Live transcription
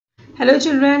Hello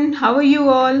children, how are you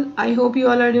all? I hope you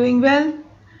all are doing well.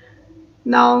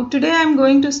 Now today I am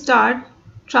going to start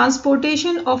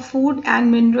transportation of food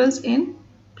and minerals in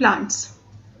plants.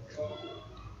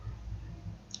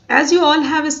 As you all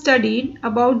have studied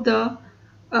about the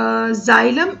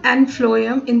xylem and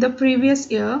phloem in the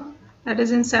previous year, that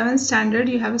is in 7th standard,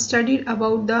 you have studied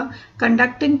about the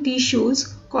conducting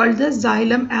tissues called the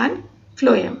xylem and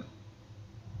phloem.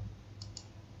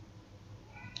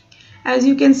 As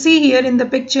you can see here in the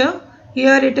picture,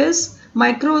 here it is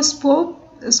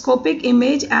microscopic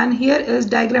image and here is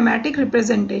diagrammatic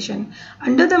representation.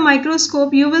 Under the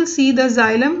microscope you will see the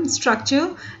xylem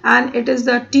structure, and it is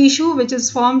the tissue which is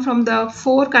formed from the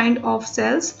 4 kind of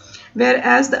cells,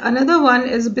 whereas the another one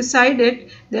is beside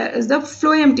it, there is the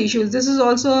phloem tissues. This is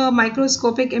also a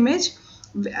microscopic image,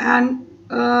 and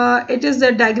it is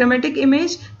the diagrammatic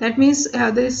image. That means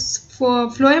this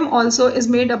phloem also is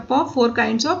made up of 4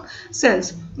 kinds of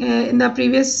cells. In the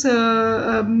previous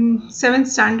 7th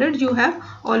standard you have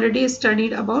already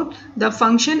studied about the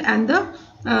function and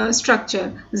the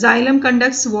structure. Xylem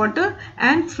conducts water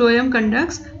and phloem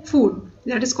conducts food.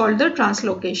 That is called the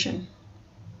translocation.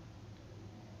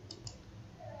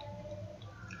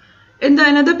 In the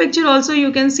another picture also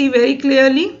you can see very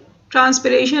clearly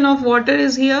transpiration of water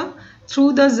is here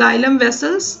through the xylem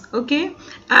vessels, okay,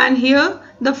 and here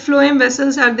the phloem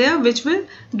vessels are there which will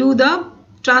do the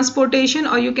transportation,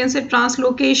 or you can say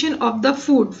translocation of the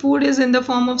food. Food is in the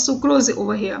form of sucrose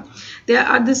over here. There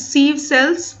are the sieve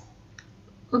cells,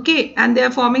 okay, and they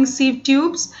are forming sieve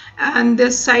tubes, and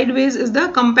this sideways is the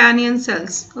companion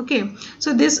cells, okay.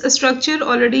 So this structure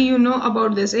already you know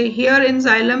about this. Here in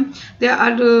xylem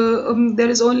there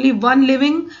is only one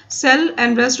living cell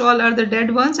and rest all are the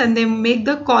dead ones, and they make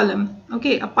the column,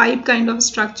 okay, a pipe kind of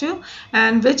structure,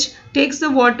 and which takes the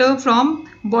water from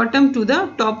bottom to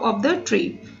the top of the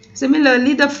tree.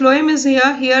 Similarly, the phloem is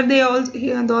here. Here they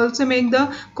also make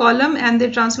the column and they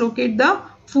translocate the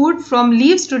food from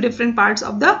leaves to different parts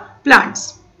of the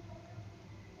plants.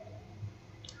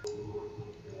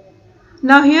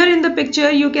 Now here in the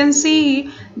picture you can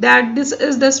see that this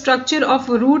is the structure of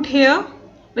root here,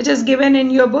 which is given in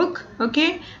your book,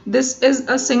 okay. This is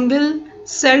a single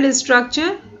celled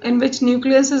structure in which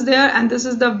nucleus is there, and this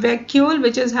is the vacuole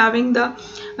which is having the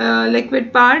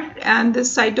liquid part, and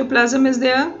this cytoplasm is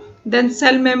there. Then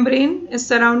cell membrane is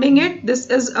surrounding it. This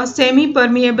is a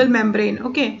semi-permeable membrane,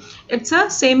 okay. It's a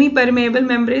semi-permeable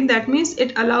membrane. That means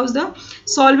it allows the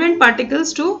solvent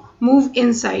particles to move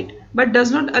inside but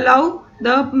does not allow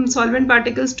the solvent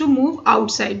particles to move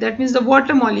outside. That means the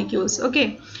water molecules,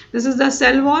 okay. This is the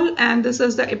cell wall and this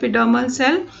is the epidermal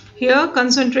cell. Here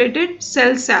concentrated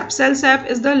cell sap. Cell sap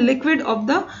is the liquid of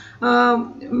the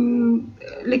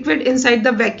liquid inside the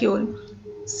vacuole.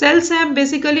 Cell sap,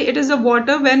 basically it is the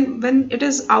water when it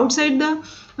is outside the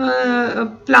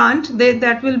plant,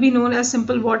 that will be known as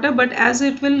simple water, but as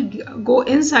it will go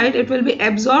inside, it will be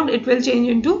absorbed, it will change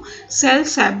into cell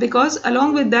sap, because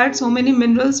along with that so many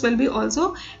minerals will be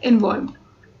also involved.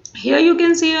 Here you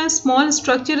can see a small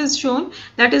structure is shown,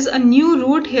 that is a new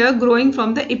root here growing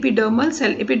from the epidermal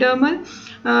cell. Epidermal,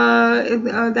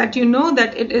 that you know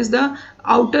that it is the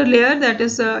outer layer, that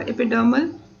is the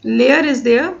epidermal layer is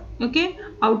there, okay,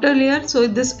 outer layer. So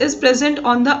this is present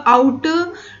on the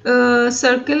outer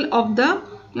circle of the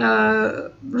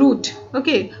root,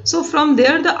 okay. So from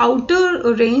there the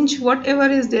outer range, whatever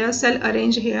is there, cell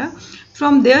arranged here,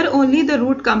 from there only the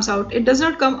root comes out. It does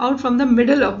not come out from the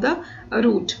middle of the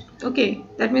root, okay.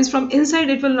 That means from inside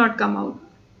it will not come out.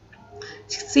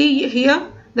 See here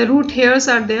the root hairs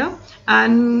are there,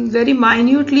 and very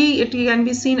minutely it can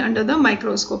be seen under the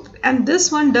microscope, and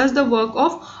this one does the work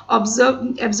of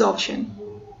absorption.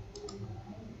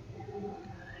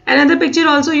 Another picture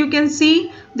also you can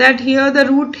see that here the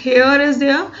root hair is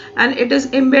there and it is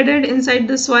embedded inside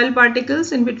the soil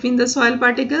particles, in between the soil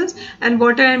particles, and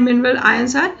water and mineral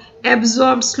ions are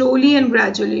absorbed slowly and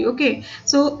gradually, okay.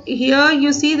 So here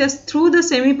you see this through the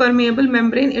semi-permeable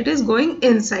membrane it is going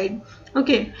inside,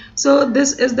 okay. So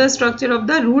this is the structure of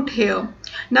the root hair.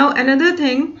 Now another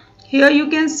thing, here you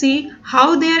can see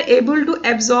how they are able to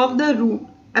absorb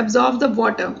the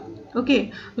water,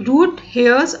 okay. Root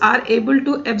hairs are able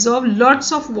to absorb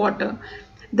lots of water.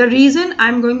 The reason I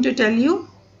am going to tell you.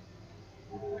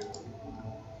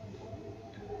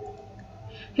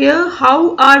 Here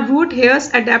how are root hairs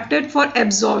adapted for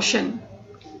absorption,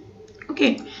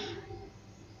 okay.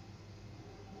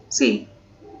 See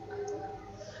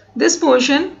this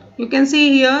portion, you can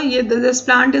see here, this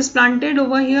plant is planted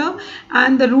over here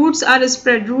and the roots are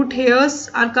spread, root hairs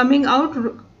are coming out.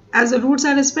 As the roots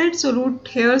are spread, so root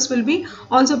hairs will be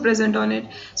also present on it.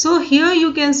 So here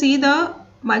you can see the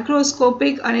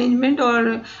microscopic arrangement,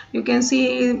 or you can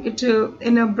see it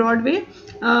in a broad way.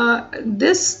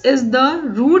 This is the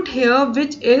root hair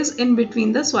which is in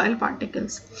between the soil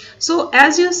particles. So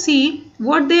as you see,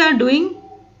 what they are doing,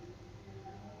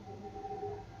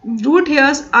 root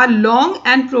hairs are long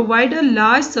and provide a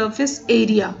large surface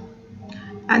area,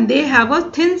 and they have a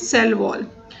thin cell wall.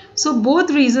 So both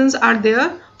reasons are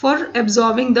there for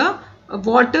absorbing the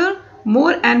water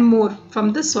more and more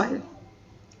from the soil.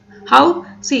 How?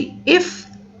 If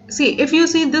you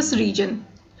see this region,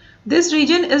 this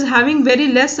region is having very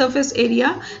less surface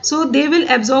area, so they will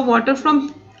absorb water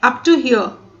from up to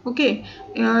here. Okay,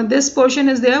 this portion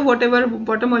is there, whatever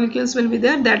water molecules will be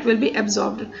there, that will be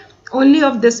absorbed only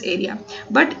of this area.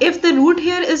 But if the root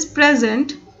hair is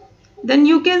present, then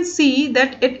you can see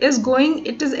that it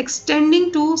is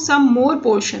extending to some more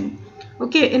portion,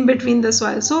 okay, in between the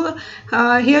soil. So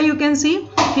here you can see,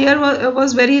 here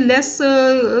was very less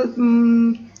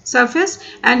surface,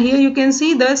 and here you can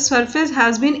see the surface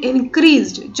has been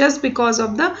increased just because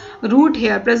of the root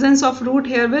hair. Presence of root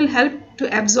hair will help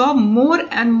to absorb more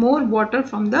and more water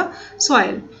from the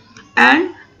soil,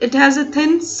 and it has a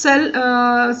thin cell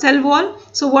wall.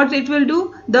 So what it will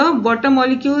do, the water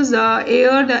molecules,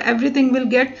 air, everything will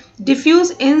get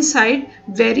diffused inside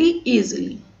very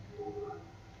easily.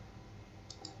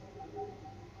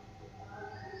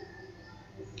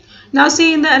 Now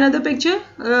see in the another picture,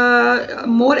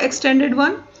 more extended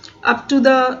one, up to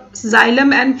the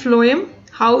xylem and phloem,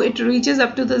 how it reaches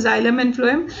up to the xylem and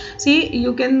phloem. See,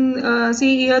 you can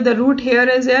see here the root hair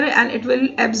is there, and it will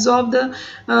absorb the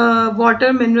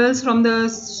water minerals from the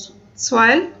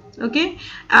soil. Okay,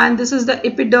 and this is the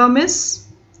epidermis.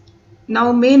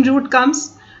 Now main root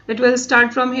comes, it will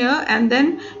start from here, and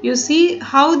then you see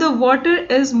how the water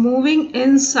is moving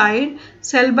inside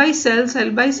cell by cell,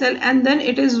 and then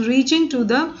it is reaching to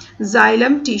the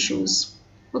xylem tissues.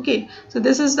 Okay, so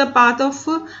this is the path of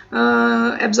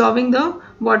absorbing the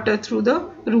water through the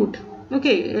root.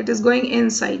 Okay, it is going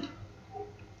inside.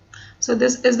 So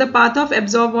this is the path of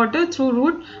absorb water through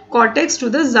root cortex to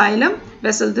the xylem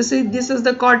vessel. This is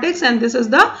the cortex, and this is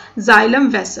the xylem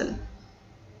vessel.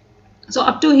 So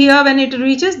up to here, when it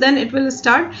reaches, then it will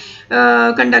start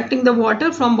conducting the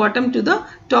water from bottom to the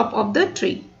top of the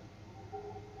tree.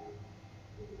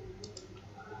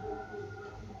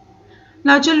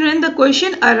 Now children, the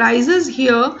question arises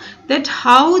here that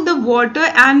how the water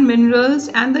and minerals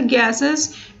and the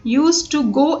gases used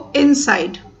to go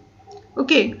inside.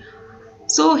 Okay,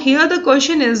 so here the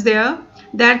question is there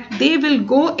that they will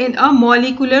go in a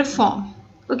molecular form.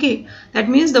 Okay, that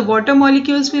means the water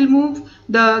molecules will move,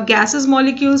 the gases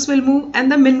molecules will move,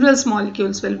 and the minerals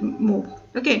molecules will move.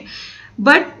 Okay,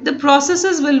 but the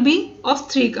processes will be of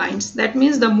three kinds. That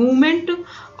means the movement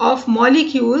of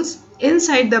molecules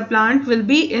inside the plant will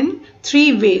be in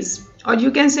three ways, or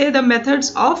you can say the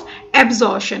methods of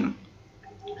absorption.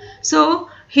 So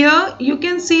here you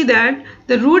can see that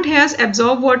the root hairs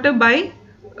absorb water by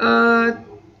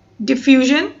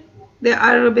diffusion. There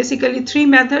are basically three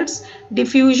methods: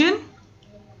 diffusion,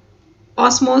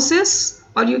 osmosis,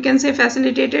 or you can say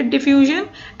facilitated diffusion,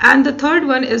 and the third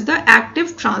one is the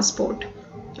active transport.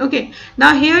 Okay,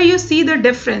 now here you see the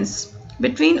difference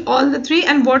between all the three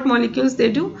and what molecules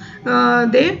they do,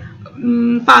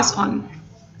 pass on.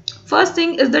 First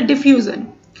thing is the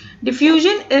diffusion.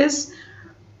 Diffusion is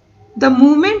the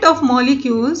movement of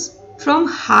molecules from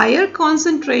higher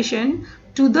concentration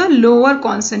to the lower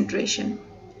concentration.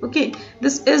 Okay,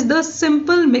 this is the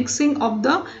simple mixing of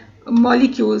the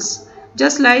molecules,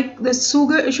 just like the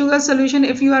sugar solution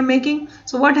if you are making.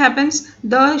 So what happens,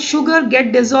 the sugar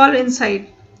get dissolved inside.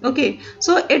 Okay,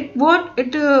 so what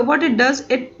it does,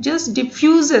 it just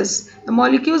diffuses, the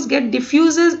molecules get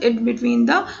diffuses it between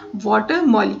the water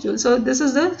molecules. So this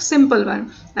is the simple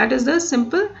one, that is the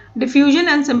simple diffusion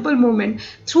and simple movement.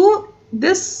 Through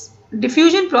this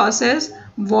diffusion process,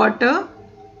 water,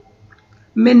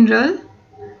 mineral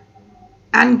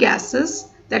and gases,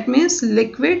 that means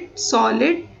liquid,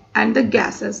 solid and the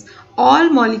gases, all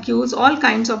molecules, all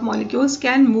kinds of molecules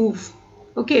can move.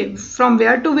 Okay, from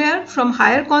where to where? From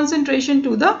higher concentration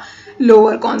to the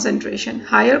lower concentration.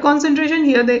 Higher concentration,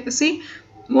 here they see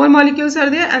more molecules are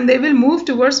there, and they will move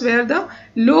towards where the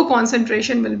low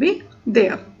concentration will be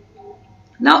there.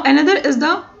 Now another is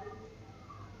the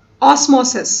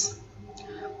osmosis.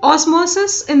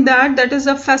 Osmosis, in that is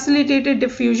a facilitated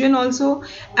diffusion also,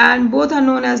 and both are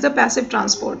known as the passive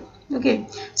transport. Okay,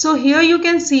 so here you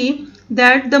can see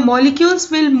that the molecules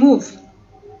will move.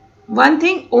 One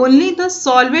thing, only the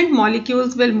solvent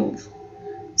molecules will move.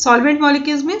 Solvent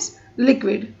molecules means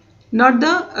liquid, not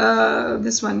the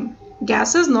this one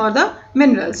gases nor the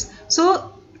minerals.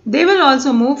 So they will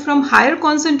also move from higher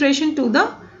concentration to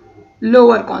the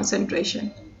lower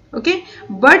concentration. Okay,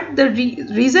 but the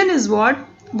reason is what?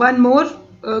 One more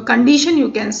condition you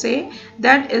can say,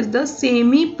 that is the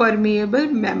semi-permeable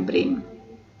membrane.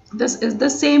 This is the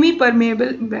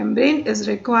semi-permeable membrane is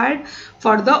required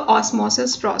for the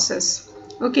osmosis process.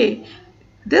 Okay,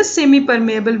 this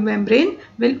semi-permeable membrane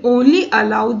will only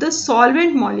allow the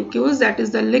solvent molecules, that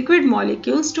is the liquid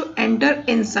molecules, to enter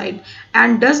inside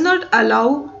and does not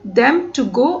allow them to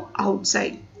go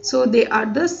outside. So they are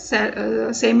the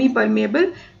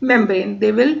semi-permeable membrane.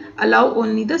 They will allow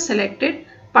only the selected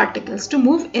particles to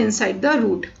move inside the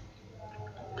root.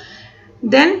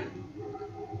 Then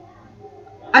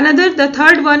the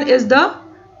third one is the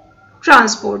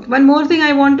transport. One more thing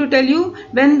I want to tell you,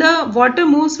 when the water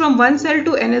moves from one cell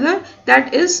to another,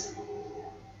 that is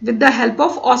with the help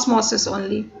of osmosis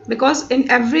only, because in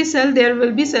every cell there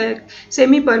will be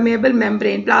semi-permeable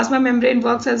membrane. Plasma membrane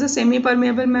works as a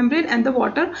semi-permeable membrane and the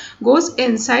water goes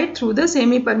inside through the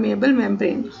semi-permeable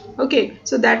membrane. Okay,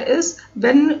 so that is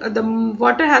when the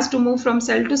water has to move from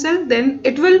cell to cell, then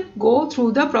it will go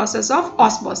through the process of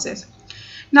osmosis.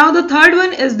 Now the third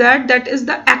one is that is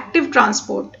the active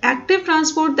transport. Active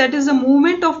transport, that is the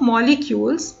movement of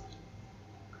molecules.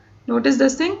 Notice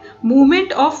this thing,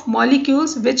 movement of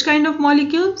molecules. Which kind of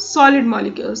molecules? Solid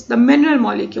molecules, the mineral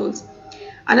molecules.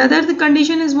 Another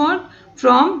condition is what?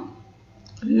 From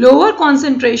lower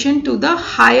concentration to the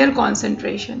higher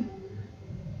concentration.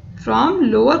 From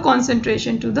lower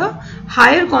concentration to the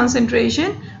higher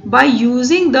concentration by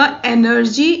using the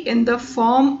energy in the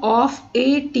form of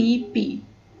ATP.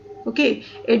 Okay,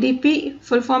 ADP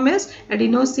full form is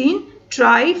adenosine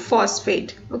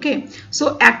triphosphate. Okay,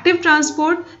 so active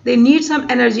transport, they need some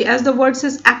energy, as the word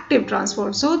says active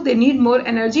transport, so they need more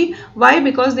energy. Why?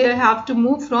 Because they have to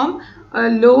move from a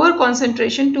lower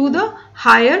concentration to the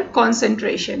higher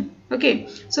concentration. Okay,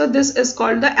 so this is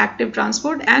called the active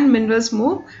transport, and minerals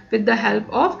move with the help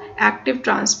of active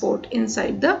transport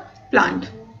inside the plant.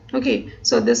 Okay,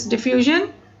 so this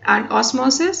diffusion and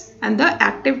osmosis and the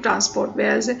active transport,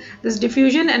 whereas this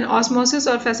diffusion and osmosis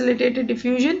or facilitated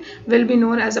diffusion will be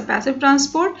known as a passive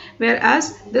transport,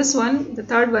 whereas this one, the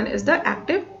third one, is the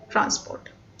active transport.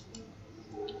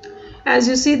 As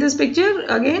you see this picture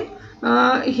again,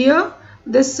 here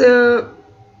this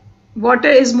water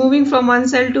is moving from one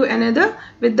cell to another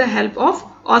with the help of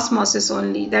osmosis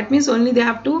only. That means only they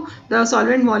have to, the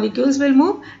solvent molecules will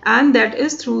move, and that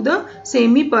is through the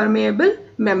semi-permeable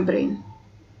membrane.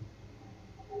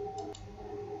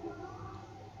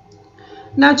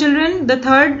 Now children, the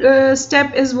third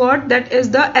step is what? That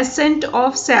is the ascent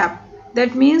of sap.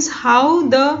 That means how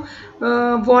the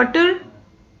water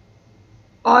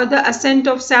or the ascent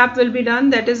of sap will be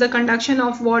done. That is the conduction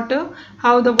of water,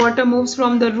 how the water moves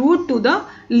from the root to the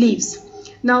leaves.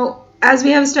 Now as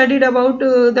we have studied about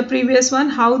the previous one,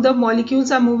 how the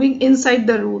molecules are moving inside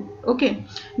the root. Okay,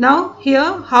 now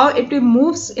here how it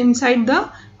moves inside the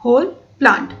whole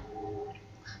plant.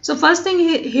 So first thing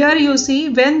here you see,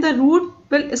 when the root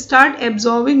will start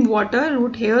absorbing water,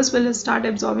 root hairs will start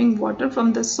absorbing water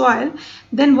from the soil,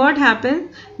 then what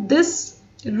happens? This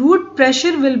root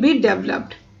pressure will be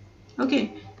developed.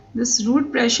 Okay, this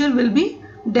root pressure will be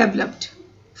developed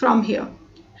from here.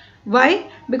 Why?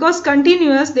 Because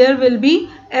continuous there will be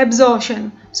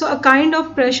absorption. So a kind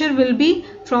of pressure will be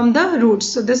from the roots.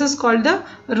 So this is called the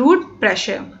root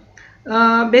pressure.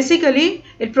 Basically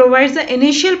it provides the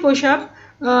initial push up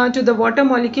to the water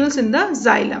molecules in the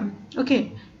xylem.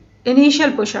 Okay,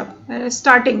 initial push up,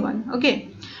 starting one. Okay,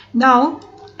 now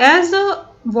as the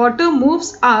water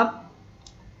moves up,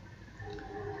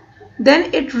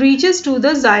 then it reaches to the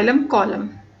xylem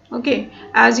column. Okay,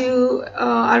 as you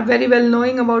are very well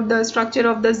knowing about the structure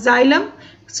of the xylem.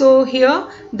 So here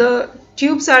the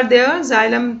tubes are there,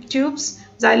 xylem tubes,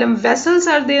 xylem vessels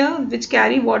are there which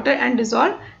carry water and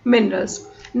dissolved minerals.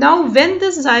 Now when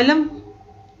this xylem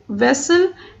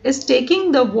vessel is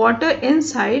taking the water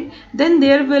inside, then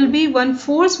there will be one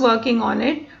force working on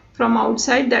it from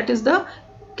outside, that is the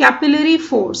capillary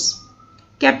force.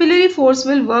 Capillary force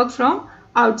will work from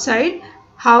outside.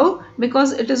 How?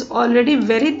 Because it is already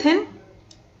very thin.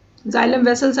 Xylem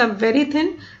vessels are very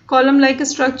thin column-like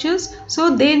structures,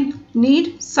 so they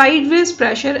need sideways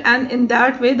pressure, and in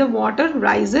that way the water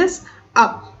rises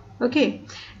up. Okay,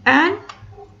 and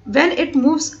when it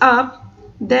moves up,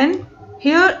 then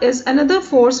here is another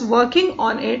force working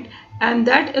on it, and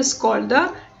that is called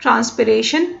the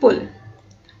transpiration pull.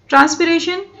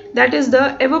 Transpiration that is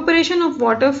the evaporation of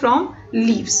water from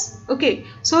leaves. Okay,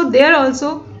 so there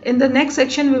also in the next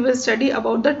section we will study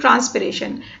about the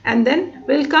transpiration, and then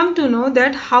we'll come to know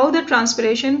that how the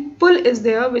transpiration pull is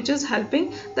there, which is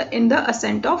helping in the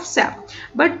ascent of sap.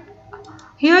 But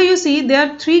here you see there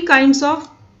are three kinds of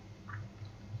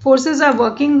forces are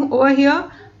working over here.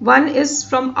 One is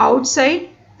from outside,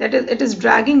 that is it is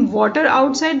dragging water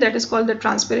outside, that is called the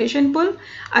transpiration pull.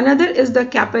 Another is the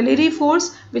capillary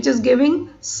force, which is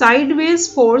giving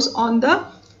sideways force on the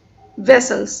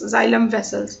vessels, xylem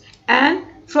vessels. And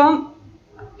from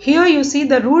here you see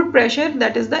the root pressure,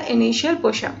 that is the initial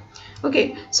push-up.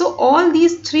 Okay, so all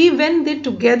these three, when they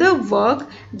together work,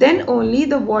 then only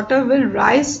the water will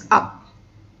rise up,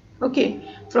 okay,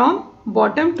 from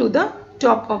bottom to the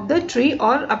top of the tree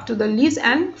or up to the leaves,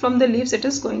 and from the leaves it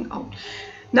is going out.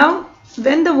 Now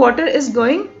when the water is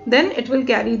going, then it will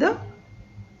carry the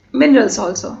minerals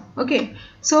also. Okay,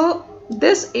 so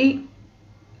this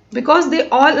because they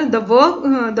all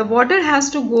the water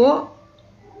has to go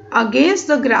against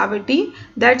the gravity,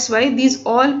 that's why these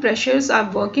all pressures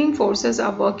are working, forces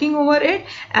are working over it,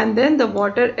 and then the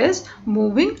water is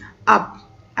moving up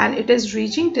and it is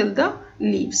reaching till the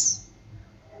leaves.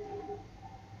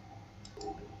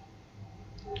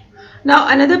 Now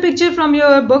another picture from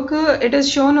your book, it is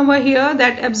shown over here,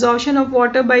 that absorption of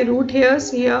water by root hairs.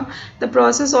 Here the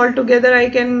process altogether I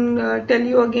can tell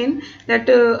you again, that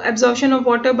absorption of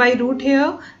water by root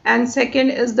hair, and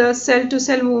second is the cell to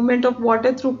cell movement of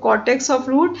water through cortex of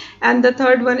root, and the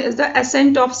third one is the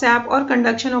ascent of sap or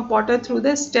conduction of water through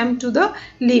the stem to the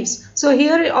leaves. So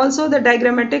here also the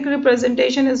diagrammatic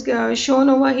representation is shown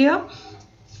over here,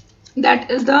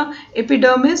 that is the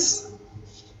epidermis,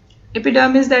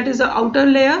 that is the outer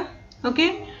layer.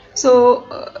 Okay, so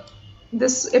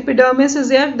this epidermis is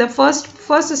there. The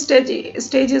first stage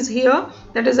is here,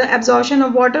 that is the absorption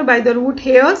of water by the root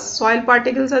hairs, soil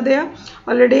particles are there,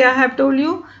 already I have told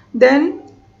you. Then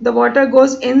the water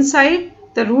goes inside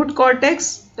the root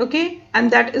cortex, okay,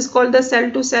 and that is called the cell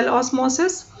to cell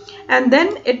osmosis, and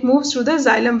then it moves to the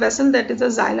xylem vessel, that is the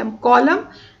xylem column.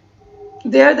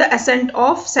 There the ascent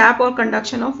of sap or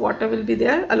conduction of water will be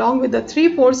there, along with the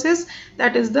three forces,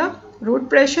 that is the root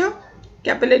pressure,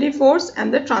 capillary force,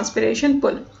 and the transpiration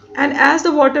pull. And as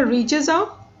the water reaches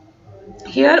out,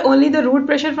 here only the root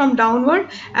pressure from downward,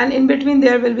 and in between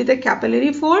there will be the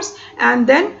capillary force, and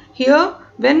then here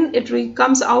when it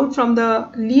comes out from the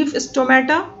leaf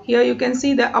stomata, here you can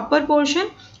see the upper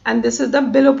portion, and this is the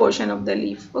below portion of the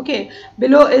leaf. Okay,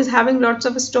 below is having lots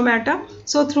of stomata,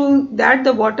 so through that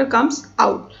the water comes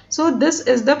out. So this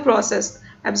is the process: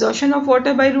 absorption of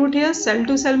water by root hairs, cell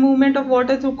to cell movement of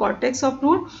water through cortex of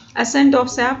root, ascent of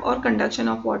sap or conduction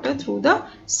of water through the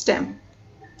stem.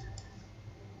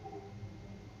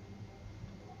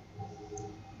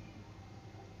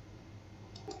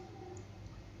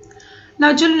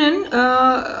 Now children,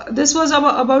 this was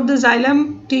about the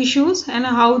xylem tissues and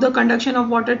how the conduction of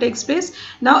water takes place.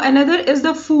 Now another is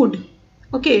the food.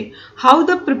 Okay, how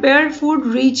the prepared food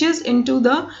reaches into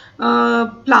the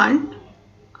plant,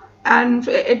 and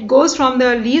it goes from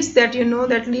the leaves, that you know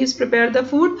that leaves prepare the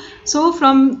food. So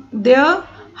from there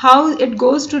how it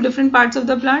goes to different parts of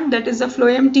the plant, that is the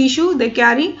phloem tissue, they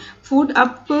carry food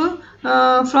up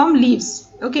from leaves.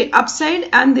 Okay, upside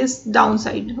and this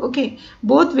downside. Okay,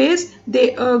 both ways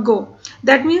they go.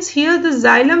 That means here the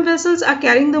xylem vessels are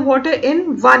carrying the water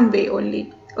in one way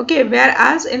only. Okay,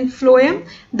 whereas in phloem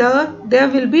there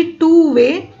will be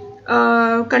two-way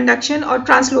conduction or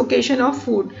translocation of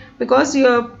food, because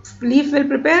your leaf will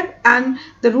prepare and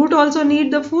the root also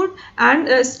need the food,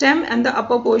 and stem and the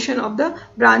upper portion of the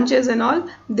branches and all,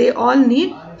 they all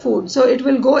need food. So it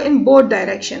will go in both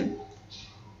direction.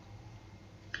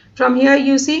 From here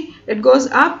you see it goes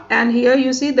up, and here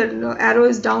you see the arrow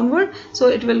is downward, so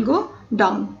it will go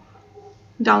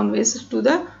downways to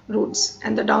the roots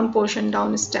and the down portion,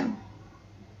 down stem.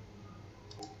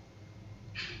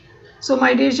 So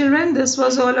my dear children, this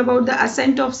was all about the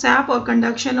ascent of sap or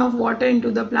conduction of water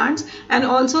into the plants, and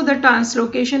also the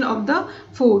translocation of the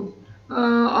food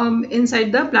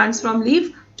inside the plants from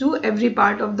leaf to every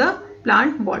part of the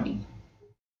plant body.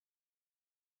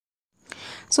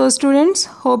 So students,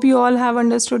 hope you all have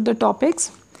understood the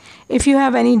topics. If you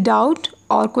have any doubt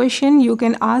or question, you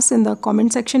can ask in the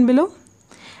comment section below,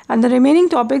 and the remaining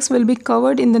topics will be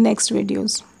covered in the next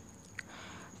videos.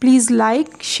 Please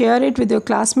like, share it with your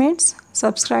classmates,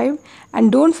 subscribe,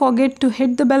 and don't forget to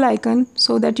hit the bell icon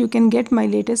so that you can get my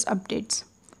latest updates.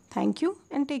 Thank you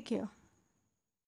and take care.